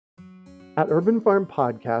At Urban Farm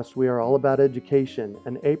Podcast, we are all about education,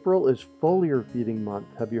 and April is foliar feeding month.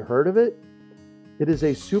 Have you heard of it? It is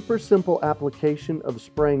a super simple application of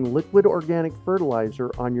spraying liquid organic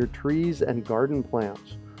fertilizer on your trees and garden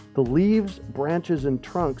plants. The leaves, branches, and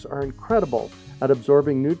trunks are incredible at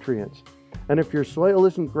absorbing nutrients. And if your soil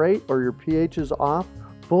isn't great or your pH is off,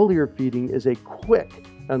 foliar feeding is a quick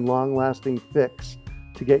and long lasting fix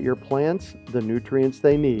to get your plants the nutrients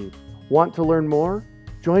they need. Want to learn more?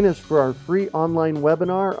 Join us for our free online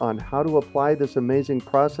webinar on how to apply this amazing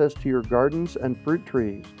process to your gardens and fruit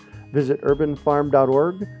trees. Visit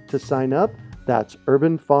urbanfarm.org to sign up. That's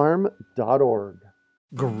urbanfarm.org.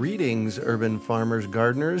 Greetings, urban farmers,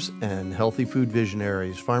 gardeners, and healthy food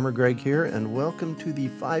visionaries. Farmer Greg here, and welcome to the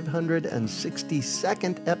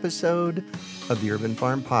 562nd episode of the Urban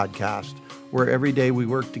Farm Podcast, where every day we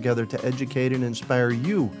work together to educate and inspire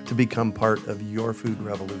you to become part of your food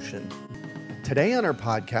revolution. Today on our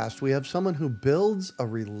podcast, we have someone who builds a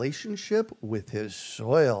relationship with his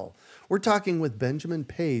soil. We're talking with Benjamin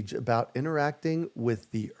Page about interacting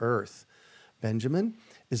with the earth. Benjamin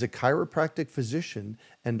is a chiropractic physician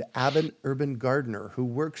and avid urban gardener who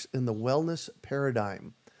works in the wellness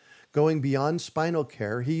paradigm. Going beyond spinal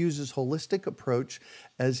care, he uses holistic approach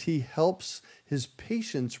as he helps his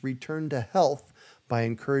patients return to health by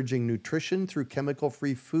encouraging nutrition through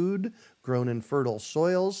chemical-free food grown in fertile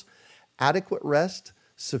soils, adequate rest,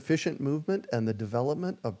 sufficient movement, and the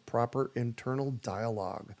development of proper internal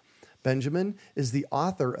dialogue. Benjamin is the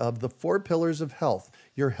author of The 4 Pillars of Health,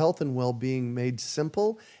 Your Health and Well-Being Made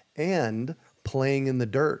Simple, and Playing in the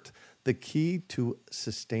Dirt, the Key to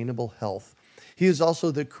Sustainable Health. He is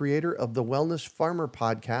also the creator of the Wellness Farmer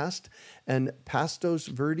podcast and Pastos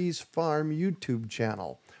Verdes Farm YouTube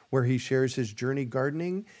channel, where he shares his journey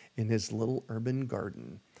gardening in his little urban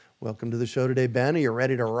garden. Welcome to the show today, Ben. Are you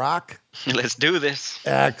ready to rock? Let's do this.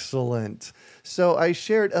 Excellent. So I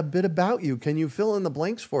shared a bit about you. Can you fill in the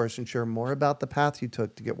blanks for us and share more about the path you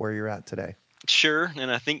took to get where you're at today? Sure.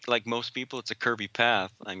 And I think, like most people, it's a curvy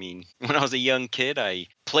path. I mean, when I was a young kid, I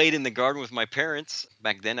played in the garden with my parents.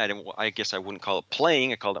 Back then, I guess I wouldn't call it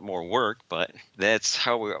playing. I called it more work. But that's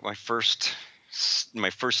how we got my first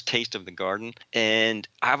taste of the garden. And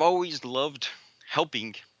I've always loved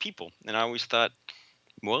helping people. And I always thought,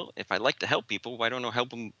 well, if I like to help people, why don't I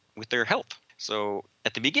help them with their health? So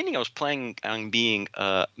at the beginning, I was planning on being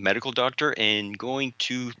a medical doctor and going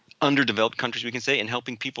to underdeveloped countries, we can say, and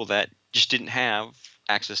helping people that just didn't have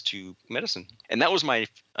access to medicine. And that was my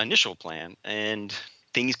initial plan. And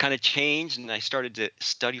things kind of changed, and I started to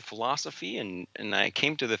study philosophy, and I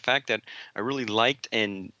came to the fact that I really liked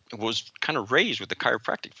and was kind of raised with the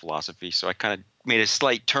chiropractic philosophy. So I kind of made a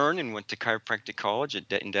slight turn and went to chiropractic college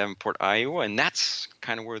in Davenport, Iowa, and that's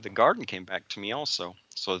kind of where the garden came back to me also.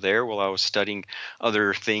 So there, while I was studying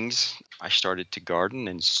other things, I started to garden,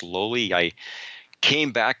 and slowly I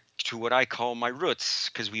came back to what I call my roots,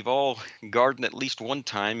 because we've all gardened at least one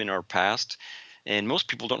time in our past. And most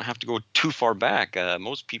people don't have to go too far back.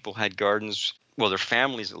 Most people had gardens, well, their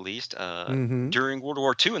families at least, during World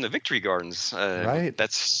War II in the Victory Gardens. Right.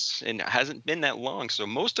 And it hasn't been that long. So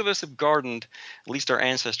most of us have gardened, at least our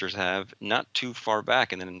ancestors have, not too far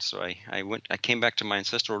back. And then so I came back to my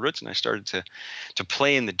ancestral roots, and I started to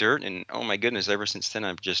play in the dirt. And oh my goodness, ever since then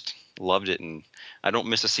I've just loved it, and I don't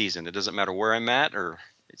miss a season. It doesn't matter where I'm at, or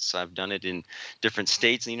I've done it in different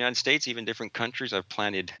states in the United States, even different countries. I've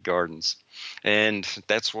planted gardens, and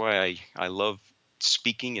that's why I love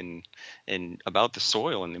speaking and about the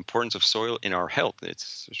soil and the importance of soil in our health.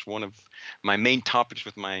 It's one of my main topics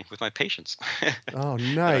with my patients. Oh,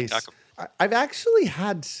 nice. I've actually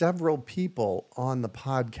had several people on the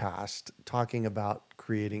podcast talking about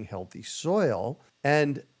creating healthy soil,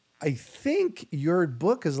 and I think your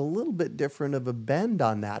book is a little bit different of a bend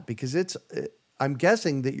on that, because I'm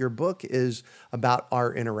guessing that your book is about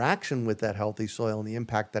our interaction with that healthy soil and the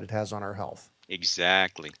impact that it has on our health.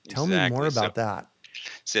 Exactly. Tell me more about that.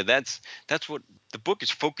 So that's what the book is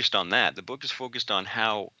focused on. That the book is focused on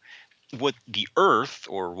what the earth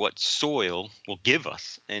or what soil will give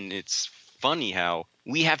us. And it's funny how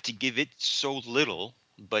we have to give it so little,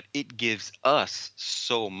 but it gives us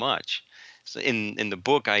so much. So in the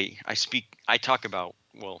book, I talk about,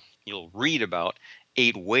 well, you'll read about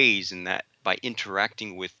 8 ways in that by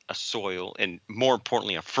interacting with a soil, and more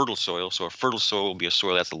importantly, a fertile soil. So a fertile soil will be a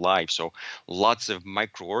soil that's alive. So lots of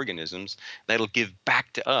microorganisms that'll give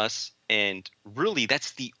back to us. And really,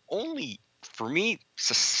 that's the only, for me,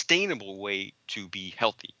 sustainable way to be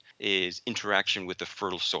healthy is interaction with the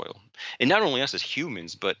fertile soil. And not only us as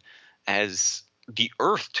humans, but as the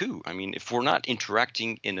earth too. I mean, if we're not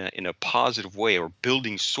interacting in a positive way or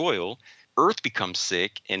building soil, earth becomes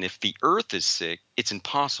sick, and if the earth is sick, it's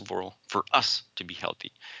impossible for us to be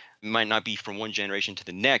healthy. It might not be from one generation to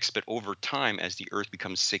the next, but over time, as the earth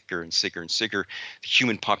becomes sicker and sicker and sicker, the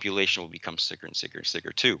human population will become sicker and sicker and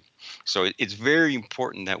sicker too. So it's very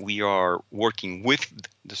important that we are working with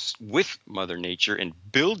with Mother Nature and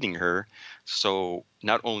building her, so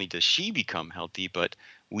not only does she become healthy, but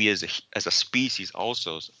we as a species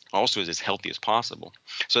also is as healthy as possible.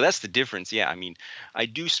 So that's the difference. Yeah, I mean, I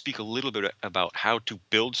do speak a little bit about how to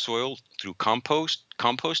build soil through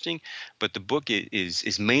composting, but the book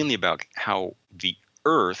is mainly about how the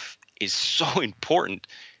earth is so important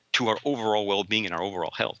to our overall well-being and our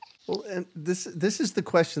overall health. Well, and this is the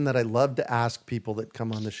question that I love to ask people that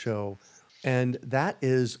come on the show, and that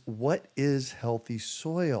is, what is healthy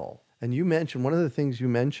soil? And you mentioned, one of the things you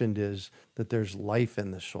mentioned is that there's life in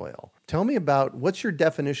the soil. Tell me about, what's your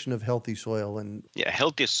definition of healthy soil? And Yeah,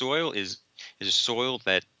 healthy soil is a soil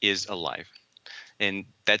that is alive. And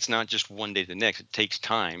that's not just one day to the next. It takes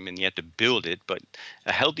time and you have to build it. But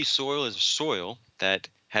a healthy soil is a soil that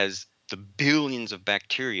has the billions of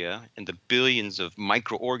bacteria and the billions of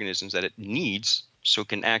microorganisms that it needs, so it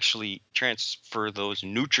can actually transfer those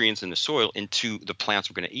nutrients in the soil into the plants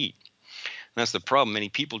we're going to eat. And that's the problem. Many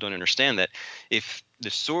people don't understand that if the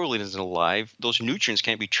soil isn't alive, those nutrients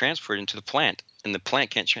can't be transferred into the plant. And the plant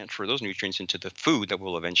can't transfer those nutrients into the food that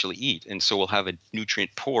we'll eventually eat. And so we'll have a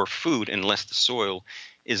nutrient poor food unless the soil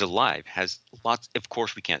is alive. Has lots, of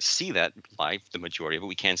course, we can't see that live, the majority of it.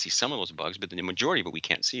 We can see some of those bugs, but the majority of it, we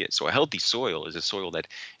can't see it. So a healthy soil is a soil that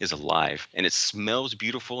is alive, and it smells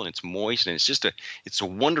beautiful, and it's moist, and it's a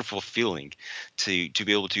wonderful feeling to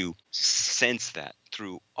be able to sense that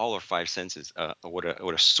through all our five senses, what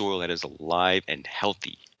a soil that is alive and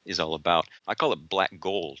healthy is all about. I call it black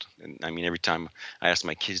gold. And I mean, every time I ask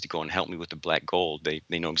my kids to go and help me with the black gold, they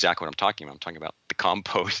know exactly what I'm talking about. I'm talking about the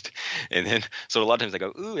compost. And then, so a lot of times I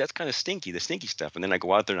go, ooh, that's kind of stinky, the stinky stuff. And then I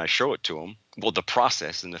go out there and I show it to them. Well, the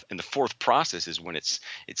process and the fourth process is when it's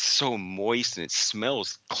so moist and it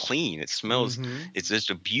smells clean. It smells, it's just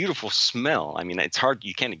a beautiful smell. I mean, it's hard.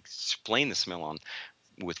 You can't explain the smell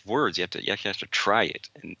with words. You have to try it.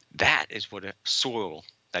 And that is what a soil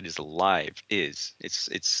that is alive is.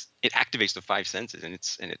 It activates the five senses, and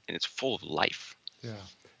it's full of life. yeah.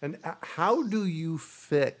 And how do you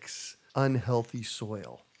fix unhealthy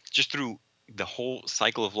soil? Just through the whole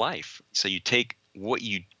cycle of life. So you take what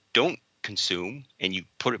you don't consume and you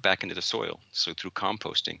put it back into the soil. So through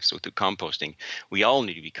composting, we all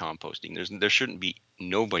need to be composting. There shouldn't be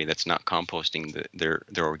nobody that's not composting their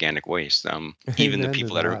organic waste. Even the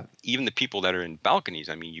people that are in balconies.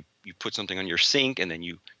 I mean, you put something on your sink and then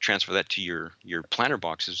you transfer that to your planter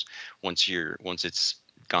boxes once it's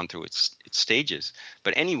gone through its stages.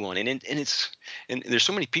 But anyone, and there's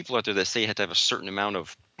so many people out there that say you have to have a certain amount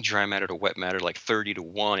of dry matter to wet matter, like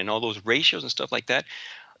 30-1, and all those ratios and stuff like that.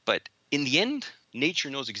 But in the end, nature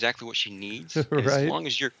knows exactly what she needs. Right.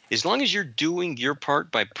 As long as you're doing your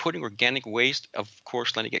part by putting organic waste, of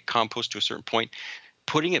course, letting it get compost to a certain point,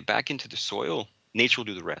 putting it back into the soil, nature will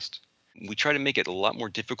do the rest. We try to make it a lot more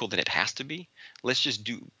difficult than it has to be. Let's just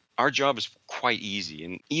do. Our job is quite easy,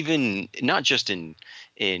 and even not just in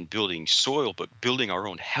building soil, but building our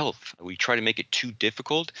own health. We try to make it too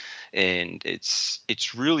difficult, and it's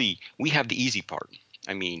really, we have the easy part.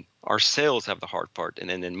 I mean, our cells have the hard part, and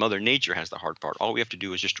then Mother Nature has the hard part. All we have to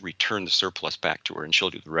do is just return the surplus back to her, and she'll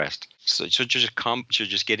do the rest. So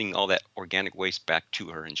just getting all that organic waste back to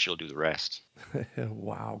her, and she'll do the rest.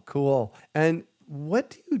 Wow, cool. And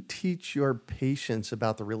what do you teach your patients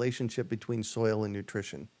about the relationship between soil and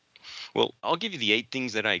nutrition? Well, I'll give you the 8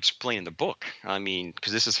 things that I explain in the book. I mean,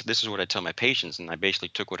 because this is what I tell my patients, and I basically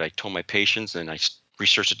took what I told my patients and I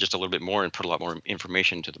researched it just a little bit more and put a lot more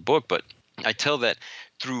information into the book. But I tell that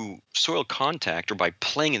through soil contact, or by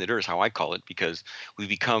playing in the dirt is how I call it, because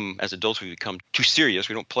as adults, we become too serious.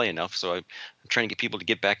 We don't play enough. So I'm trying to get people to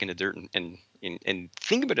get back into dirt and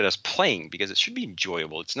think about it as playing, because it should be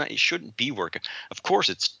enjoyable. It shouldn't be work. Of course,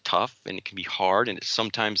 it's tough and it can be hard, and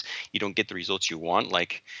sometimes you don't get the results you want.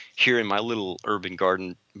 Like here in my little urban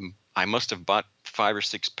garden, I must have bought 5 or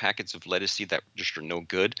 6 packets of lettuce seed that just are no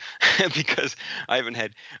good because I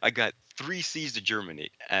got 3 seeds to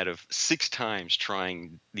germinate out of 6 times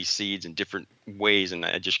trying these seeds in different ways. And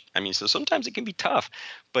so sometimes it can be tough,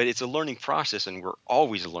 but it's a learning process, and we're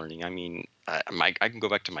always learning. I mean, I can go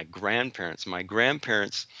back to my grandparents. My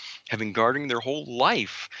grandparents have been gardening their whole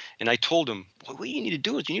life. And I told them, well, what you need to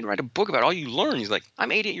do is you need to write a book about all you learn. He's like,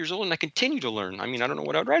 I'm 88 years old and I continue to learn. I mean, I don't know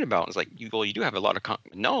what I'd write about. It's like, you do have a lot of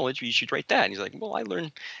knowledge. You should write that. And he's like, well,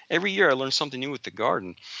 every year I learn something new with the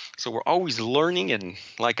garden. So we're always learning. And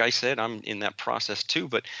like I said, I'm in that process too.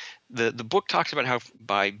 But the book talks about how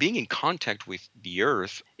by being in contact with the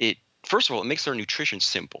earth, it first of all, it makes our nutrition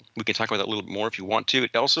simple. We can talk about that a little bit more if you want to.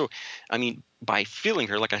 It also, I mean, by feeling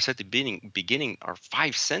her, like I said at the beginning, our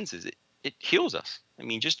five senses, it heals us. I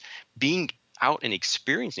mean, just being out and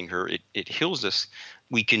experiencing her, it heals us.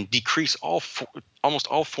 We can decrease almost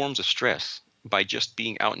all forms of stress by just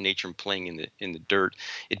being out in nature and playing in the dirt.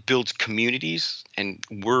 It builds communities, and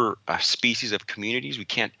we're a species of communities. We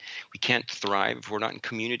can't thrive if we're not in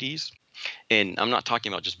communities. And I'm not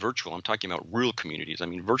talking about just virtual. I'm talking about real communities. I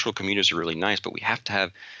mean, virtual communities are really nice, but we have to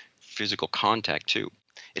have physical contact too.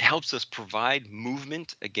 It helps us provide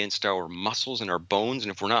movement against our muscles and our bones.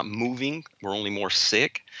 And if we're not moving, we're only more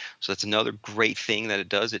sick. So that's another great thing that it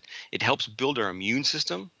does. It helps build our immune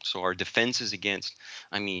system. So our defenses against,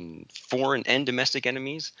 I mean, foreign and domestic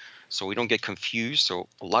enemies. So we don't get confused. So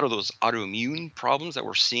a lot of those autoimmune problems that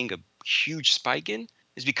we're seeing a huge spike in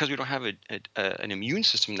is because we don't have an immune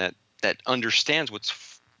system that understands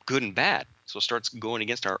what's good and bad. So it starts going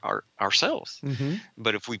against ourselves. Mm-hmm.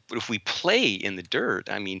 But if we play in the dirt,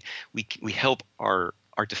 I mean, we help our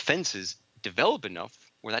defenses develop enough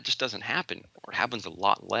where that just doesn't happen, or it happens a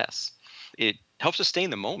lot less. It helps us stay in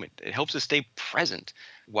the moment. It helps us stay present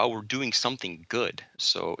while we're doing something good.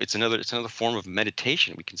 So it's another form of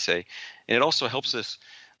meditation, we can say. And it also helps us.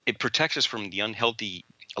 It protects us from the unhealthy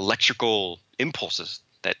electrical impulses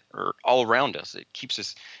that are all around us. It keeps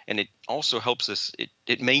us, and it also helps us,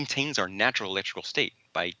 it maintains our natural electrical state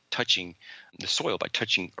by touching the soil, by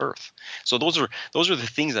touching earth. So those are the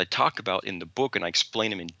things I talk about in the book, and I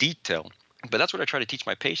explain them in detail. But that's what I try to teach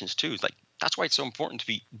my patients too, is like, that's why it's so important to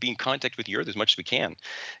be in contact with the earth as much as we can,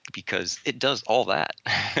 because it does all that.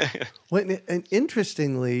 Well, and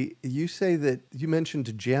interestingly, you say that you mentioned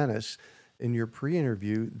to Janice in your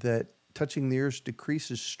pre-interview that touching the earth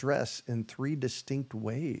decreases stress in 3 distinct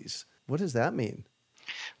ways. What does that mean?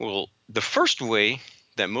 Well, the first way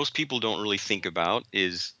that most people don't really think about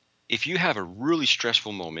is if you have a really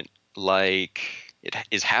stressful moment, like it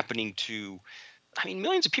is happening to, I mean,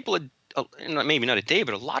 millions of people, maybe not a day,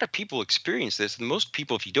 but a lot of people experience this. And most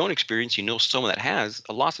people, if you don't experience, you know someone that has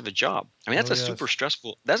a loss of a job. I mean, that's super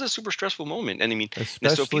stressful. That's a super stressful moment. And I mean,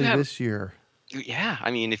 especially so if you have, this year. Yeah,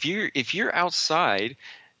 I mean, if you're outside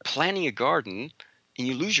planting a garden and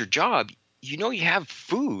you lose your job, you know you have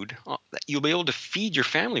food that you'll be able to feed your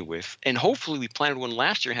family with. And hopefully we planted one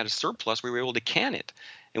last year and had a surplus. We were able to can it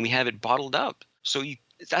and we have it bottled up. So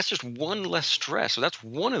that's just one less stress. So that's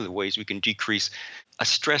one of the ways we can decrease a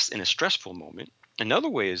stress in a stressful moment. Another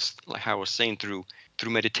way is, like how I was saying, through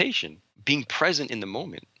meditation, being present in the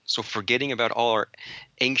moment. So forgetting about all our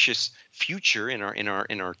anxious future in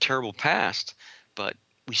our terrible past, but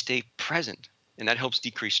we stay present. And that helps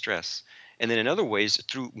decrease stress. And then another way is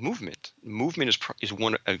through movement. Movement is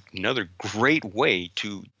another great way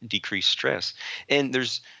to decrease stress. And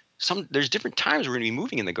there's different times we're going to be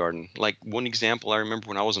moving in the garden. Like one example, I remember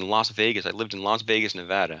when I was in Las Vegas. I lived in Las Vegas,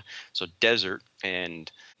 Nevada, so desert, and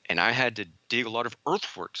I had to dig a lot of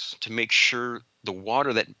earthworks to make sure the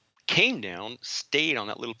water that came down stayed on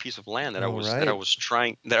that little piece of land that I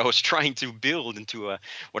was trying to build into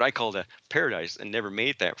what I called a paradise, and never made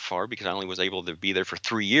it that far because I only was able to be there for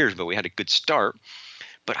 3 years, but we had a good start.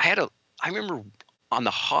 But I remember on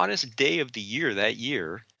the hottest day of the year that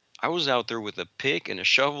year, I was out there with a pick and a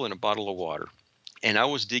shovel and a bottle of water, and I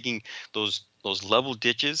was digging those level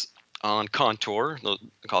ditches on contour,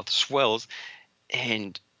 called the swells,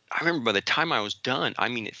 and I remember by the time I was done, I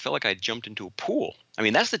mean, it felt like I jumped into a pool. I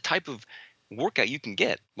mean, that's the type of workout you can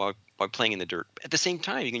get while playing in the dirt. At the same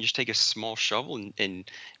time, you can just take a small shovel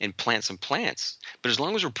and plant some plants. But as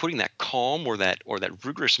long as we're putting that calm or that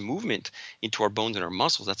rigorous movement into our bones and our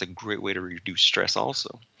muscles, that's a great way to reduce stress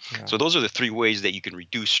also. Yeah. So those are the 3 ways that you can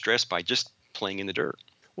reduce stress by just playing in the dirt.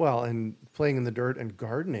 Well, and playing in the dirt and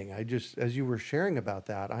gardening. As you were sharing about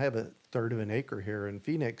that, I have 1/3 of an acre here in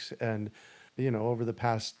Phoenix, and over the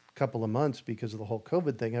past couple of months, because of the whole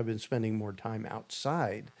COVID thing, I've been spending more time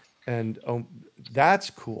outside. And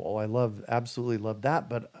that's cool. Absolutely love that.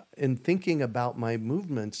 But in thinking about my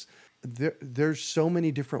movements, there's so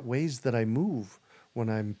many different ways that I move when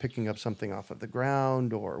I'm picking up something off of the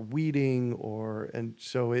ground or weeding, and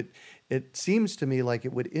so it seems to me like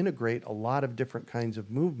it would integrate a lot of different kinds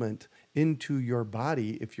of movement into your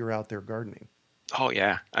body if you're out there gardening. Oh,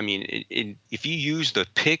 yeah. I mean, if you use the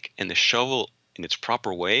pick and the shovel in its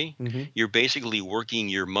proper way, mm-hmm. you're basically working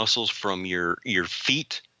your muscles from your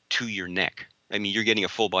feet to your neck. I mean, you're getting a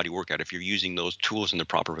full body workout if you're using those tools in the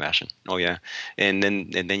proper fashion. Oh yeah, and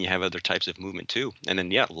then you have other types of movement too, and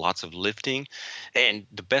then yeah, lots of lifting, and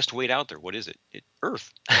the best weight out there. What is it?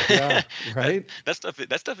 Earth. Yeah, that right?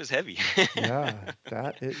 that stuff is heavy. Yeah,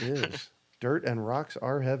 that it is. Dirt and rocks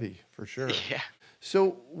are heavy for sure. Yeah.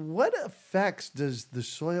 So, what effects does the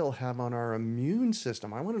soil have on our immune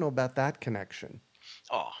system? I want to know about that connection.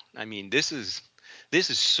 Oh, I mean, this is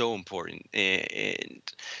so important, and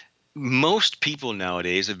most people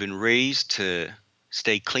nowadays have been raised to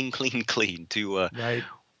stay clean, clean, clean, to Right.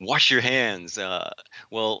 wash your hands.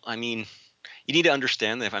 Well, I mean, you need to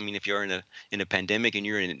understand that if you're in a pandemic and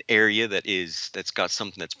you're in an area that's got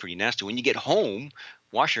something that's pretty nasty, when you get home,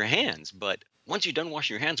 wash your hands. But once you're done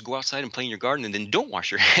washing your hands, go outside and play in your garden, and then don't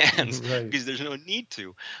wash your hands Right. because there's no need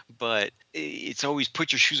to. But it's always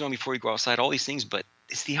put your shoes on before you go outside. All these things, but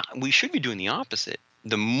we should be doing the opposite.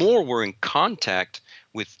 The more we're in contact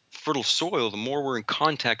with fertile soil, the more we're in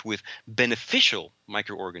contact with beneficial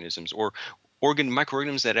microorganisms or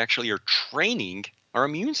microorganisms that actually are training our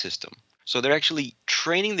immune system. So they're actually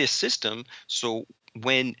training this system so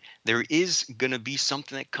when there is going to be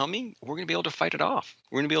something that coming, we're going to be able to fight it off.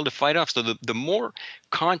 We're going to be able to fight off. So the more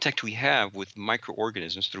contact we have with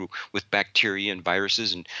microorganisms with bacteria and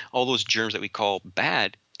viruses and all those germs that we call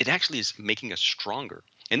bad, it actually is making us stronger.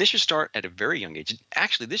 And this should start at a very young age.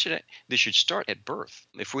 Actually, this should start at birth.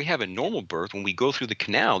 If we have a normal birth, when we go through the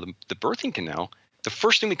canal, the birthing canal, the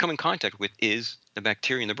first thing we come in contact with is the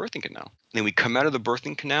bacteria in the birthing canal. Then we come out of the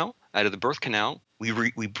birthing canal, out of the birth canal,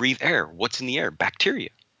 we breathe air. What's in the air? Bacteria.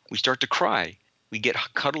 We start to cry. We get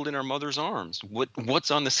cuddled in our mother's arms.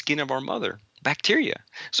 What's on the skin of our mother? Bacteria.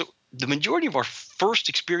 So the majority of our first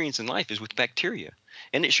experience in life is with bacteria,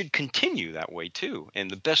 and it should continue that way too.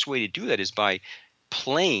 And the best way to do that is by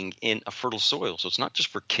playing in a fertile soil. So it's not just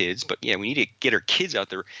for kids, but yeah, we need to get our kids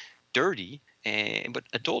out there dirty, but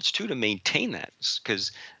adults too, to maintain that,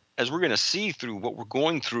 because as we're going to see through what we're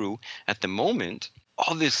going through at the moment,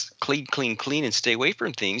 all this clean, clean, clean, and stay away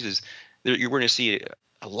from things you're going to see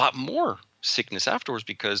a lot more sickness afterwards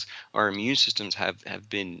because our immune systems have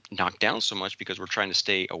been knocked down so much because we're trying to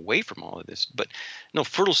stay away from all of this. But no,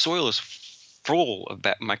 fertile soil is full of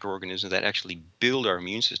microorganisms that actually build our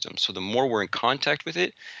immune system. So the more we're in contact with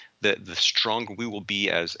it, the stronger we will be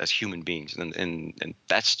as human beings, and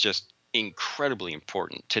that's just incredibly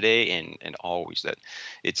important today and always. That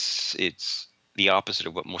it's the opposite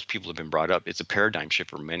of what most people have been brought up. It's a paradigm shift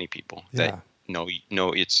for many people. Yeah. No,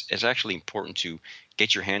 it's actually important to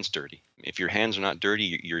get your hands dirty. If your hands are not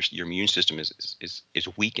dirty, your immune system is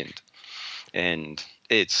weakened, and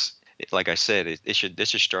it's like I said, this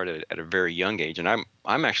should start at a very young age. And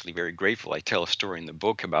I'm actually very grateful. I tell a story in the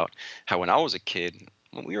book about how when I was a kid,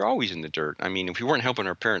 we were always in the dirt. I mean, if we weren't helping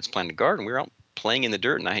our parents plant a garden, we were out playing in the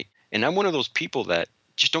dirt. And I'm one of those people that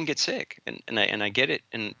just don't get sick, and I get it,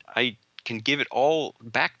 and I can give it all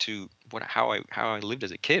back to how I lived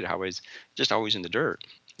as a kid, how I was just always in the dirt.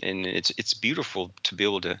 And it's beautiful to be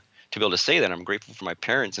able to say that. I'm grateful for my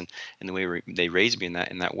parents and the way they raised me in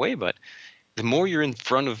that way. But the more you're in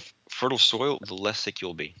front of fertile soil, the less sick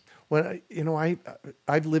you'll be. Well,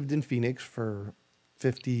 I've lived in Phoenix for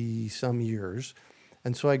 50 some years,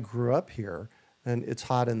 and so I grew up here, and it's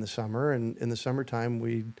hot in the summer, and in the summertime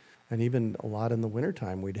and even a lot in the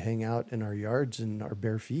wintertime, we'd hang out in our yards in our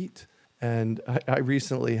bare feet. And I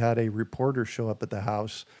recently had a reporter show up at the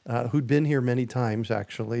house who'd been here many times,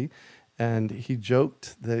 actually. And he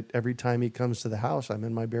joked that every time he comes to the house, I'm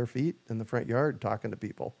in my bare feet in the front yard talking to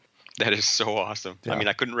people. That is so awesome. Yeah. I mean,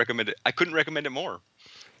 I couldn't recommend it more.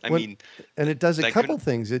 And it does a couple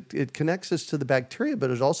things. It connects us to the bacteria, but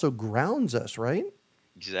it also grounds us, right?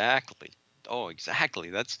 Exactly. Oh,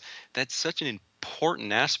 exactly. That's such an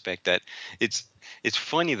important aspect that it's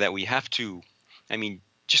funny that we have to, I mean,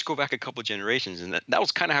 just go back a couple of generations, and that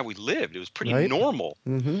was kind of how we lived. It was pretty Right? normal.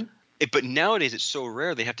 Mm-hmm. But nowadays it's so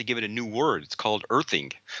rare they have to give it a new word. It's called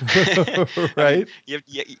earthing. Right?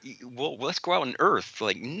 Well, let's go out and earth.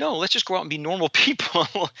 Like, no, let's just go out and be normal people.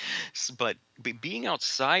 But being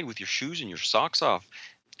outside with your shoes and your socks off,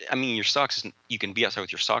 I mean, your socks, you can be outside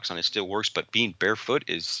with your socks on, it still works, but being barefoot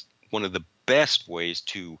is one of the best ways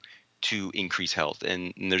to increase health.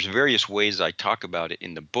 And there's various ways I talk about it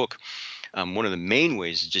in the book. One of the main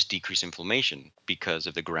ways is just decrease inflammation because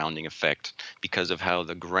of the grounding effect, because of how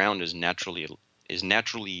the ground is naturally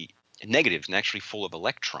negative, naturally full of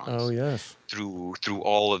electrons. Oh, yes. Through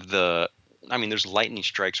all of the, I mean, there's lightning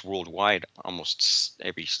strikes worldwide almost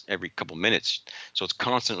every couple minutes, so it's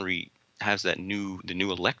constantly has the new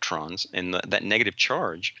electrons, and that negative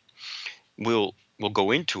charge will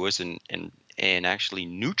go into us and actually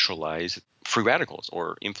neutralize free radicals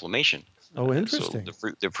or inflammation. Oh, So interesting.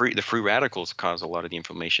 the free radicals cause a lot of the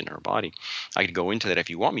inflammation in our body. I could go into that if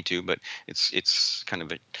you want me to, but it's kind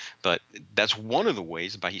of but that's one of the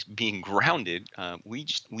ways by being grounded. We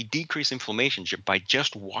decrease inflammation by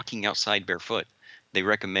just walking outside barefoot. They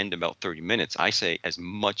recommend about 30 minutes. I say as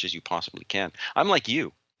much as you possibly can. I'm like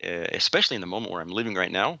you, especially in the moment where I'm living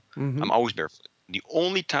right now. Mm-hmm. I'm always barefoot. The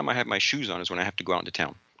only time I have my shoes on is when I have to go out into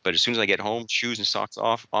town. But as soon as I get home, shoes and socks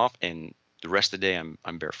off, and the rest of the day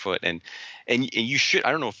I'm barefoot. And you should,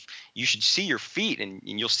 I don't know if you should see your feet, and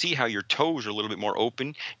you'll see how your toes are a little bit more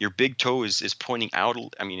open. Your big toe is pointing out.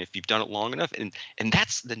 I mean, if you've done it long enough, and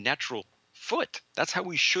that's the natural foot. That's how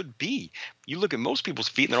we should be. You look at most people's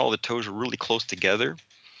feet, and all the toes are really close together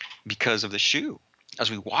because of the shoe. As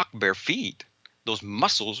we walk bare feet, those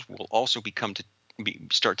muscles will also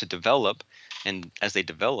start to develop, and as they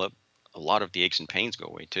develop, a lot of the aches and pains go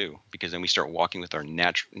away too, because then we start walking with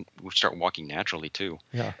we start walking naturally too.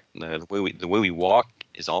 Yeah. The way we walk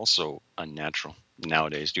is also unnatural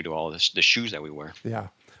nowadays due to all the shoes that we wear. Yeah.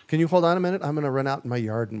 Can you hold on a minute? I'm going to run out in my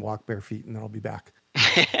yard and walk bare feet, and then I'll be back.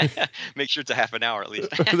 Make sure it's a half an hour at least.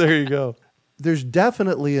 There you go. There's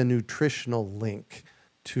definitely a nutritional link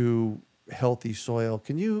to healthy soil.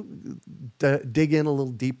 Can you dig in a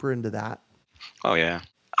little deeper into that? Oh yeah.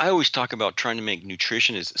 I always talk about trying to make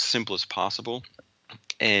nutrition as simple as possible,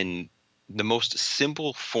 and the most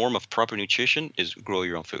simple form of proper nutrition is grow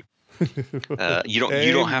your own food. You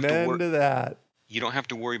don't have to Amen to that. You don't have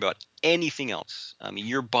to worry about anything else. I mean,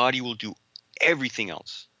 your body will do everything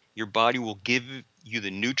else. Your body will give you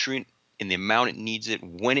the nutrient in the amount it needs it,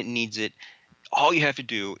 when it needs it. All you have to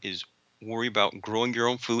do is worry about growing your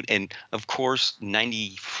own food. And of course,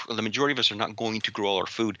 the majority of us are not going to grow all our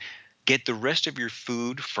food. Get the rest of your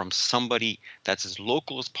food from somebody that's as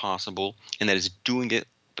local as possible and that is doing it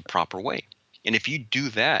the proper way. And if you do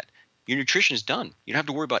that, your nutrition is done. You don't have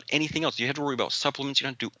to worry about anything else. You have to worry about supplements. You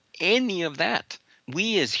don't have to do any of that.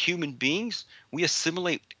 We as human beings, we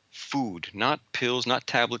assimilate food, not pills, not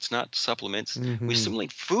tablets, not supplements. Mm-hmm. We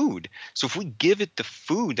assimilate food. So if we give it the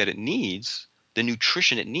food that it needs, the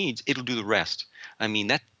nutrition it needs, it'll do the rest. I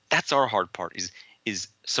mean, that's our hard part is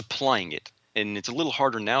supplying it. And it's a little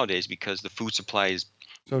harder nowadays because the food supply is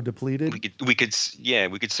so depleted. We could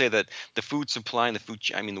say that the food supply and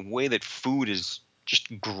the way that food is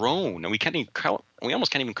just grown, and we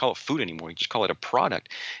almost can't even call it food anymore. We just call it a product.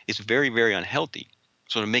 It's very, very unhealthy.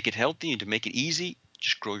 So to make it healthy and to make it easy,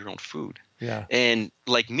 just grow your own food. Yeah. And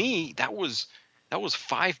like me, that was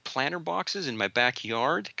 5 planter boxes in my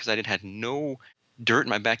backyard because I had no dirt in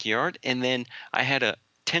my backyard, and then I had a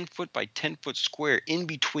 10-foot by 10-foot square in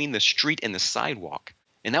between the street and the sidewalk.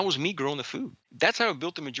 And that was me growing the food. That's how I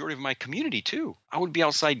built the majority of my community too. I would be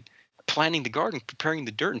outside planting the garden, preparing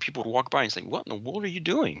the dirt, and people would walk by and say, "What in the world are you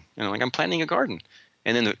doing?" And I'm like, "I'm planting a garden."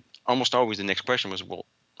 And then almost always the next question was, "Well,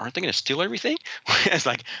 aren't they going to steal everything?" It's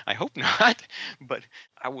like, I hope not. But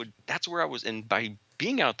that's where I was. And by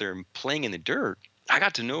being out there and playing in the dirt, I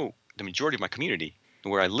got to know the majority of my community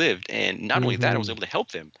where I lived. And not only that, I was able to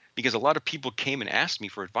help them because a lot of people came and asked me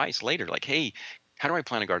for advice later, like, "Hey, how do I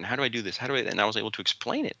plant a garden? How do I do this? And I was able to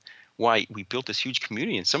explain it, why we built this huge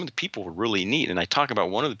community. And some of the people were really neat. And I talk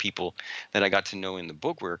about one of the people that I got to know in the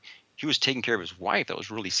book where he was taking care of his wife that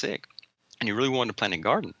was really sick. And he really wanted to plant a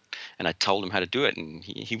garden. And I told him how to do it. And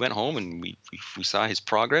he went home and we saw his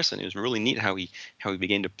progress. And it was really neat how he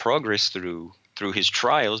began to progress through his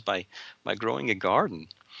trials by growing a garden.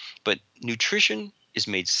 But nutrition is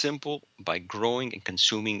made simple by growing and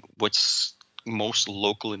consuming what's most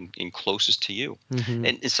local and closest to you. Mm-hmm.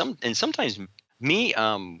 And sometimes me,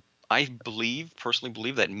 I personally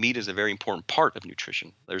believe that meat is a very important part of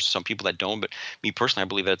nutrition. There's some people that don't, but me personally, I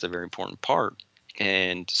believe that's a very important part.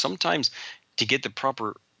 And sometimes to get the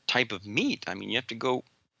proper type of meat, I mean, you have to go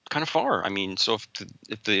kind of far. I mean, so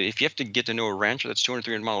if you have to get to know a rancher that's 200,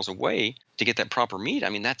 300 miles away to get that proper meat, I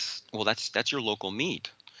mean, that's your local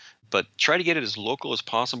meat. But try to get it as local as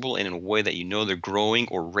possible and in a way that you know they're growing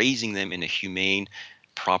or raising them in a humane,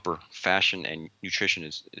 proper fashion, and nutrition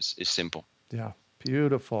is simple. Yeah,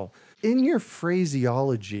 beautiful. In your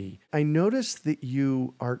phraseology, I noticed that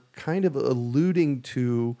you are kind of alluding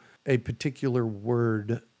to a particular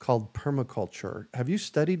word called permaculture. Have you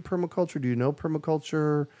studied permaculture? Do you know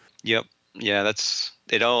permaculture? Yep. Yeah, that's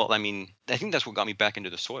it all. I mean, I think that's what got me back into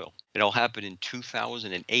the soil. It all happened in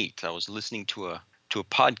 2008. I was listening to a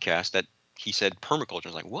podcast that he said permaculture. I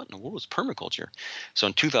was like, what in the world is permaculture? So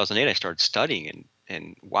in 2008, I started studying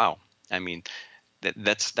and wow. I mean,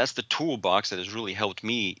 that's the toolbox that has really helped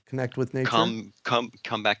me Connect with nature.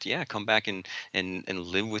 come back to, yeah, come back and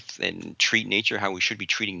live with and treat nature how we should be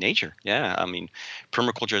treating nature. Yeah, I mean,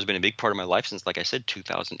 permaculture has been a big part of my life since, like I said,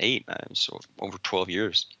 2008. So over 12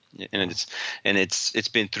 years. And Wow. it's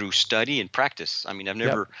been through study and practice. I mean,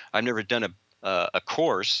 Yep. I've never done a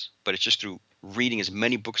course, but it's just through reading as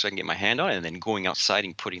many books I can get my hand on and then going outside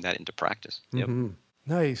and putting that into practice. Yep. Hmm.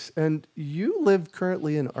 Nice. And you live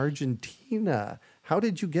currently in Argentina. How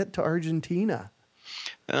did you get to Argentina?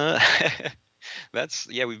 Uh, That's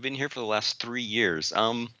yeah, we've been here for the last 3 years.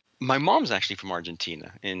 My mom's actually from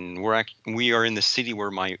Argentina, and we are in the city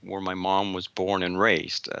where my mom was born and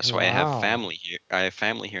raised. So I have Wow. family here. I have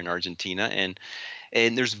family here in Argentina, and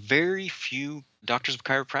there's very few doctors of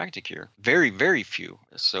chiropractic here. Very few.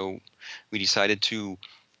 So we decided to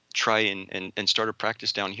try and start a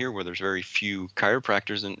practice down here where there's very few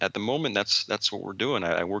chiropractors, and at the moment that's what we're doing.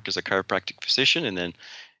 I work as a chiropractic physician, and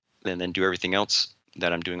then do everything else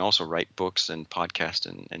that I'm doing, also write books and podcast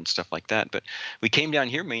and stuff like that. But we came down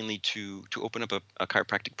here mainly to open up a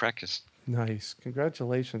chiropractic practice. Nice.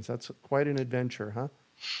 Congratulations. That's quite an adventure, huh?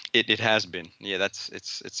 It has been. Yeah,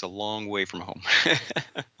 it's a long way from home.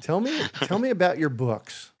 Tell me about your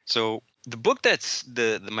books. So the book that's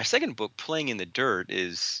the my second book, Playing in the Dirt,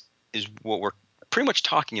 is what we're pretty much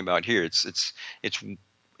talking about here. It's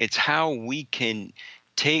it's how we can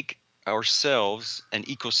take ourselves, an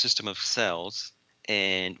ecosystem of cells,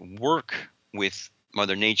 and work with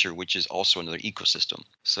Mother Nature, which is also another ecosystem.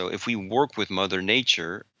 So if we work with Mother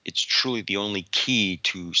Nature, it's truly the only key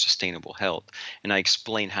to sustainable health. And I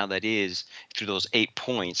explain how that is through those 8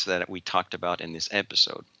 points that we talked about in this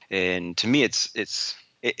episode. And to me,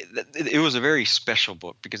 it was a very special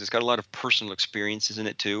book because it's got a lot of personal experiences in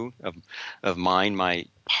it too, of mine, my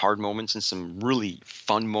hard moments and some really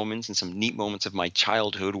fun moments and some neat moments of my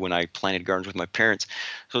childhood when I planted gardens with my parents.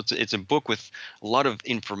 So it's a book with a lot of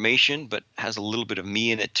information, but has a little bit of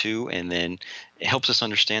me in it too, and then it helps us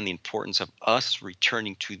understand the importance of us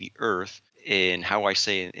returning to the earth, and how I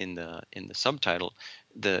say in the subtitle,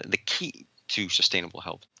 the key to sustainable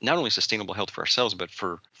health. Not only sustainable health for ourselves, but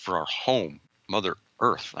for our home, Mother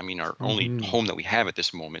Earth. I mean, our only Hmm. home that we have at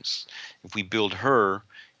this moment. If we build her,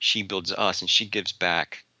 she builds us, and she gives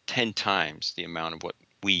back 10 times the amount of what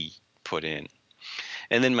we put in.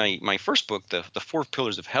 And then my first book, the Four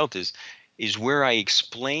Pillars of Health, is where I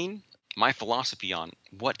explain my philosophy on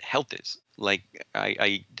what health is. Like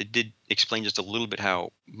I did explain just a little bit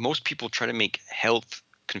how most people try to make health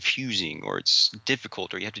confusing, or it's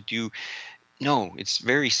difficult, or you have to do. No, it's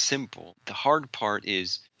very simple. The hard part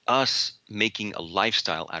is us making a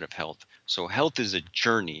lifestyle out of health. So health is a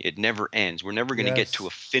journey. It never ends. We're never going to get to a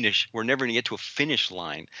Yes. finish. We're never going to get to a finish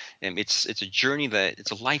line. And it's a journey, that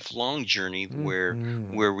it's a lifelong journey where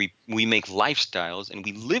Hmm. we make lifestyles and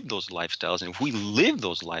we live those lifestyles. And if we live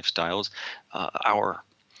those lifestyles,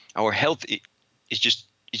 our health is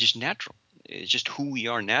just natural. It's just who we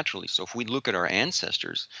are naturally. So if we look at our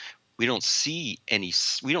ancestors, we don't see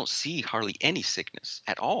hardly any sickness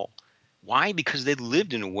at all. Why? Because they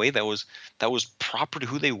lived in a way that was proper to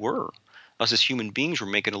who they were. Us as human beings were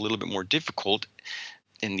making it a little bit more difficult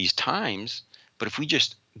in these times. But if we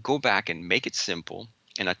just go back and make it simple,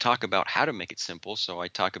 and I talk about how to make it simple. So I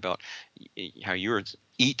talk about how you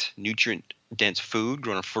eat nutrient dense food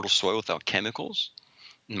grown on fertile soil without chemicals,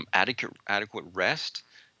 adequate rest,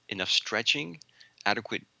 enough stretching,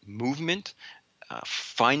 adequate movement,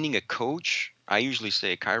 finding a coach. I usually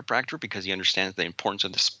say a chiropractor, because he understands the importance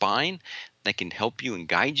of the spine, that can help you and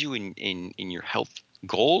guide you in your health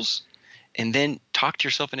goals. And then talk to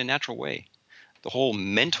yourself in a natural way. The whole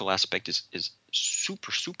mental aspect is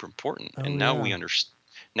super important. Oh And yeah.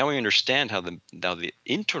 now we understand how the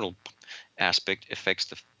internal aspect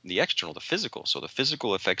affects the external, the physical. So the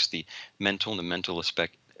physical affects the mental, and the mental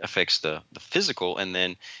aspect affects the physical, and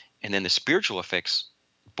then the spiritual affects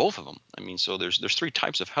both of them. I mean, so there's three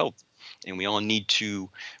types of health, and we all need to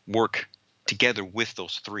work together with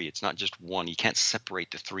those three. It's not just one. You can't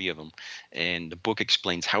separate the three of them. And the book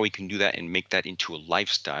explains how we can do that and make that into a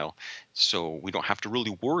lifestyle, so we don't have to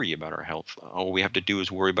really worry about our health. All we have to do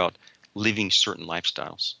is worry about living certain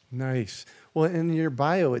lifestyles. Nice. Well, in your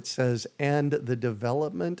bio, it says, and the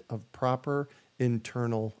development of proper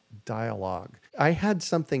internal dialogue. I had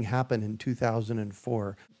something happen in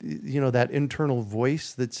 2004. You know, that internal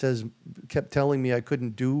voice that kept telling me I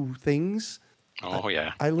couldn't do things. I, Oh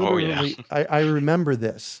yeah. I Oh yeah. literally, I remember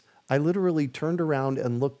this. I literally turned around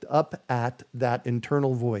and looked up at that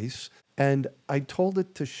internal voice, and I told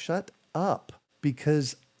it to shut up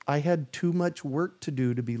because I had too much work to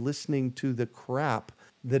do to be listening to the crap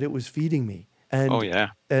that it was feeding me. Oh And yeah.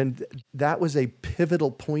 and that was a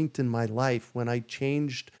pivotal point in my life when I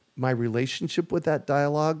changed my relationship with that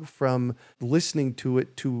dialogue from listening to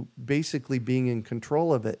it to basically being in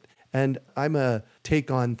control of it. And I'm a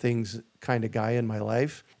take on things kind of guy in my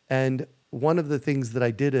life. And one of the things that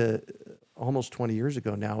I did almost 20 years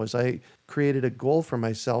ago now is I created a goal for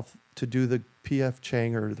myself to do the PF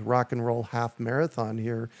Chang, or the Rock and Roll Half Marathon,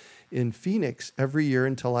 here in Phoenix every year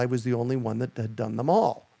until I was the only one that had done them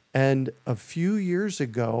all. And a few years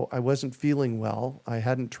ago, I wasn't feeling well. I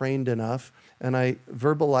hadn't trained enough. And I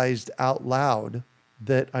verbalized out loud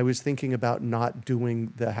that I was thinking about not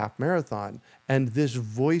doing the half marathon. And this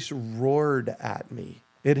voice roared at me.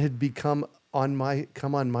 It had come on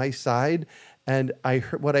my side. And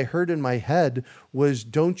what I heard in my head was,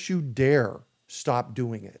 don't you dare stop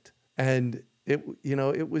doing it. And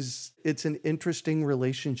it's an interesting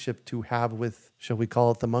relationship to have with, shall we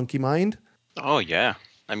call it, the monkey mind? Oh yeah.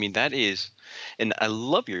 I mean that is, and I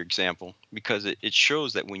love your example because it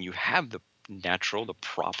shows that when you have the natural, the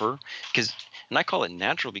proper, because, and I call it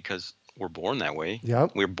natural because we're born that way.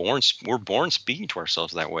 Yep. We're born speaking to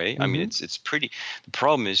ourselves that way. I mean, Mm-hmm. it's pretty. The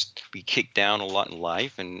problem is we kick down a lot in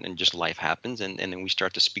life, and just life happens, and then we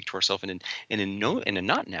start to speak to ourselves in a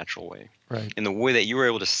not natural way. Right. In the way that you were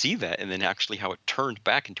able to see that, and then actually how it turned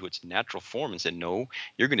back into its natural form and said, "No,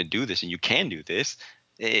 you're going to do this, and you can do this."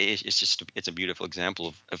 It's just it's a beautiful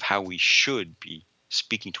example of how we should be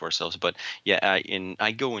speaking to ourselves. But yeah,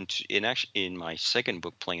 I go into in my second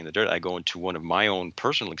book, Playing in the Dirt, I go into one of my own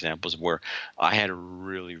personal examples where I had a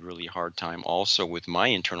really hard time also with my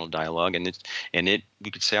internal dialogue, and it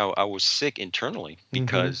we could say I was sick internally Mm-hmm.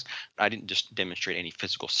 because I didn't just demonstrate any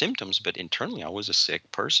physical symptoms, but internally I was a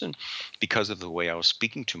sick person because of the way I was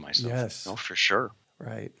speaking to myself. Yes. Oh, for sure.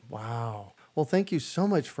 Right. Wow. Well, thank you so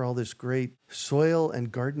much for all this great soil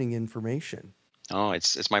and gardening information. Oh,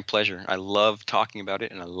 it's my pleasure. I love talking about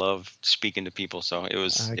it and I love speaking to people. So it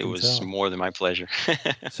was I it can was tell. more than my pleasure.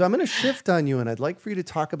 So I'm going to shift on you, and I'd like for you to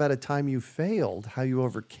talk about a time you failed, how you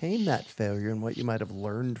overcame that failure, and what you might have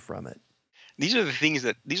learned from it. These are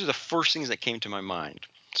the first things that came to my mind.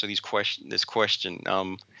 So this question,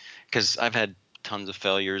 because I've had tons of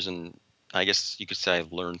failures, and I guess you could say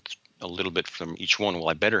I've learned a little bit from each one. Well,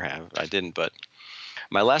 I better have. I didn't, but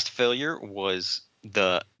my last failure was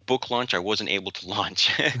the book launch. I wasn't able to launch.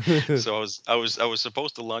 So I was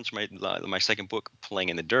supposed to launch my second book, Playing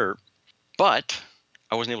in the Dirt, but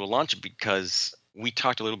I wasn't able to launch it because we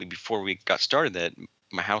talked a little bit before we got started that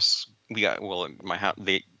my house we got well my house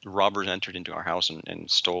the robbers entered into our house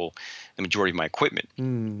and stole the majority of my equipment,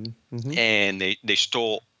 Mm-hmm. and they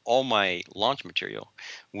stole all my launch material,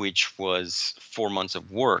 which was 4 months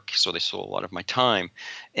of work. So they stole a lot of my time,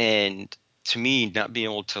 and to me, not being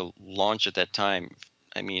able to launch at that time.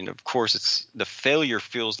 I mean, of course, it's the failure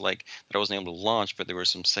feels like that I wasn't able to launch, but there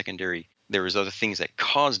was other things that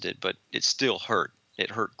caused it, but it still hurt. It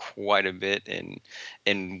hurt quite a bit,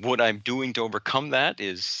 and what I'm doing to overcome that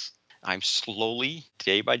is I'm slowly,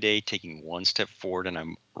 day by day, taking one step forward, and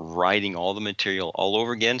I'm writing all the material all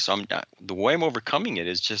over again. So the way I'm overcoming it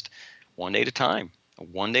is just one day at a time.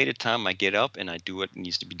 One day at a time, I get up and I do what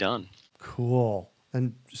needs to be done. Cool.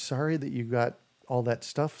 And sorry that you got all that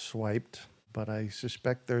stuff swiped, but I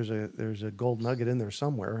suspect there's a gold nugget in there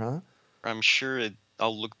somewhere, huh? I'm sure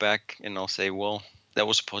I'll look back and I'll say, well, that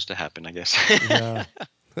was supposed to happen, I guess. Yeah.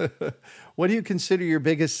 What do you consider your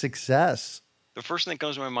biggest success? The first thing that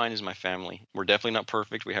comes to my mind is my family. We're definitely not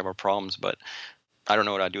perfect. We have our problems, but I don't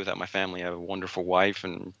know what I'd do without my family. I have a wonderful wife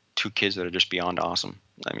and two kids that are just beyond awesome.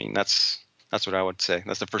 I mean, that's what I would say.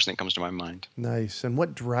 That's the first thing that comes to my mind. Nice. And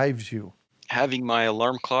what drives you? Having my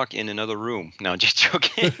alarm clock in another room. No, just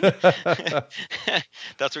joking.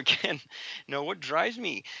 That's what can. No, what drives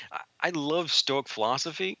me? I love Stoic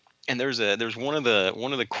philosophy, and there's one of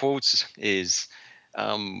the quotes is,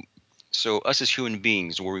 um, so us as human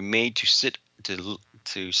beings, were we made to sit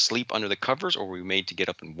to sleep under the covers, or were we made to get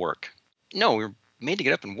up and work? No, we're made to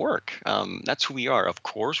get up and work. That's who we are. Of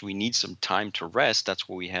course, we need some time to rest. That's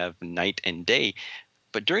why we have night and day.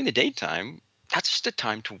 But during the daytime, that's just a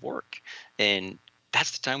time to work. And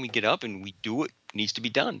that's the time we get up and we do what needs to be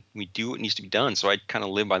done. We do what needs to be done. So I kind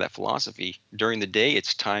of live by that philosophy. During the day,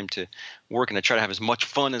 it's time to work, and I try to have as much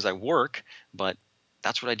fun as I work, but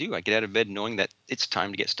that's what I do. I get out of bed knowing that it's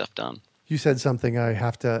time to get stuff done. You said something, I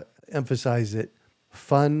have to emphasize it.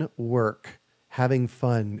 Fun work, having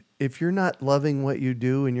fun. If you're not loving what you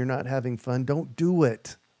do and you're not having fun, don't do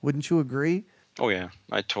it. Wouldn't you agree? Oh yeah,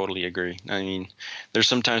 I totally agree. I mean, there's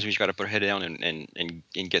sometimes we just got to put our head down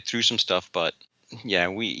and get through some stuff, but yeah,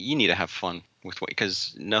 you need to have fun with what,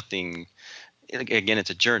 because nothing, again, it's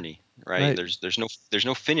a journey. right? Right. There's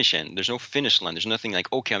no finish end. There's no finish line. There's nothing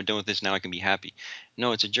like, okay, I'm done with this now. I can be happy.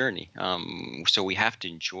 No, it's a journey. So we have to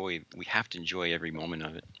enjoy every moment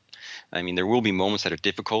of it. I mean, there will be moments that are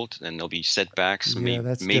difficult, and there'll be setbacks. Yeah,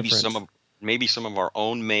 that's Maybe some different. of our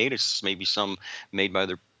own made. It's maybe some made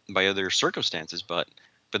by other circumstances, but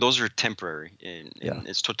those are temporary. Yeah. In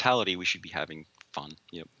its totality, we should be having fun.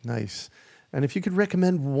 Yep. Nice. And if you could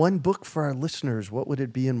recommend one book for our listeners, what would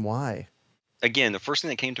it be and why? Again, the first thing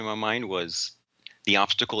that came to my mind was "The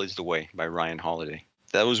Obstacle Is the Way" by Ryan Holiday.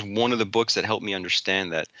 That was one of the books that helped me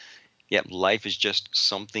understand that, yeah, life is just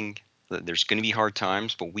something. That there's going to be hard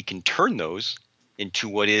times, but we can turn those into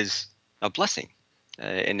what is a blessing.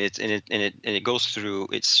 And it goes through.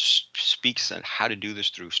 Speaks on how to do this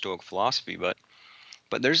through Stoic philosophy, but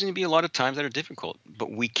there's going to be a lot of times that are difficult,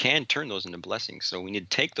 but we can turn those into blessings. So we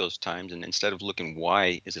need to take those times, and instead of looking,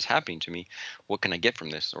 why is this happening to me? What can I get from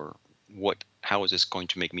this? Or how is this going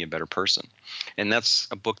to make me a better person? And that's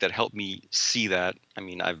a book that helped me see that. I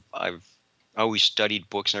mean, I've always studied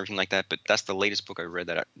books and everything like that, but that's the latest book I read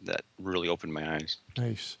that really opened my eyes.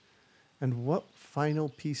 Nice. And what final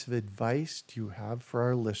piece of advice do you have for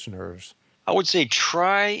our listeners? I would say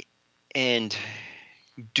try and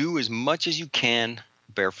do as much as you can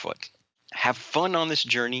barefoot. Have fun on this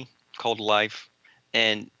journey called life.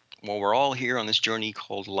 And while we're all here on this journey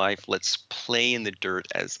called life, let's play in the dirt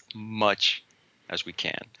as much as we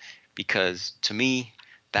can. Because to me,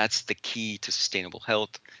 that's the key to sustainable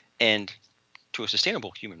health and to a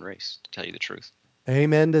sustainable human race, to tell you the truth.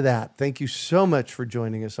 Amen to that. Thank you so much for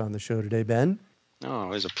joining us on the show today, Ben. Oh, it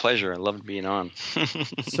was a pleasure. I loved being on.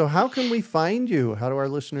 So how can we find you? How do our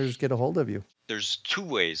listeners get a hold of you? There's two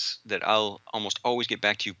ways that I'll almost always get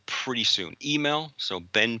back to you pretty soon. Email, so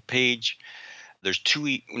Ben Page. There's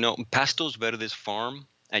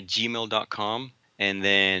pastosverdes@gmail.com, and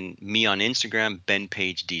then me on Instagram, Ben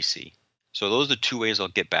Page DC. So those are the two ways I'll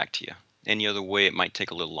get back to you. Any other way, it might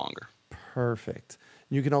take a little longer. Perfect.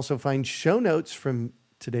 You can also find show notes from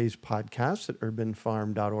today's podcast at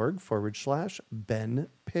urbanfarm.org/Ben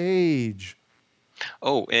Page.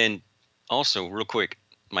 Oh, and also, real quick,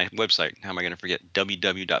 my website, how am I going to forget?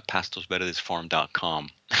 www.pastosverdesfarm.com.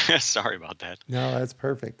 Sorry about that. No, that's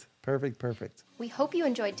perfect. Perfect. We hope you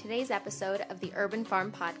enjoyed today's episode of the Urban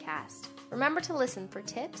Farm Podcast. Remember to listen for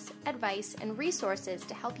tips, advice, and resources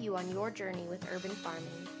to help you on your journey with urban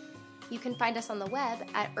farming. You can find us on the web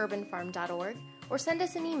at urbanfarm.org or send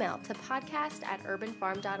us an email to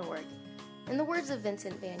podcast@urbanfarm.org. In the words of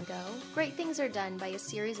Vincent van Gogh, great things are done by a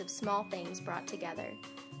series of small things brought together.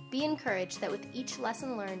 Be encouraged that with each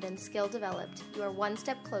lesson learned and skill developed, you are one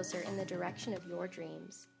step closer in the direction of your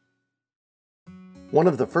dreams. One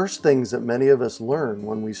of the first things that many of us learn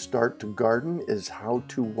when we start to garden is how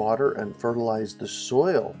to water and fertilize the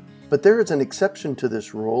soil. But there is an exception to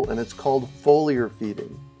this rule, and it's called foliar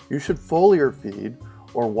feeding. You should foliar feed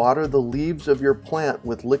or water the leaves of your plant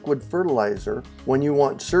with liquid fertilizer when you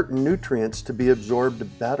want certain nutrients to be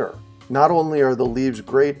absorbed better. Not only are the leaves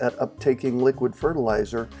great at uptaking liquid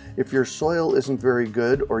fertilizer, if your soil isn't very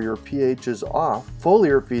good or your pH is off,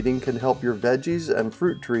 foliar feeding can help your veggies and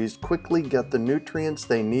fruit trees quickly get the nutrients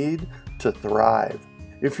they need to thrive.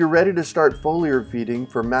 If you're ready to start foliar feeding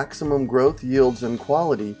for maximum growth, yields, and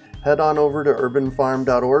quality, head on over to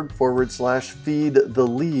urbanfarm.org/feed the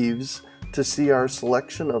leaves to see our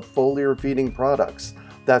selection of foliar feeding products.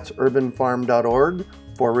 That's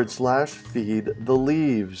urbanfarm.org/feed the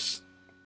leaves.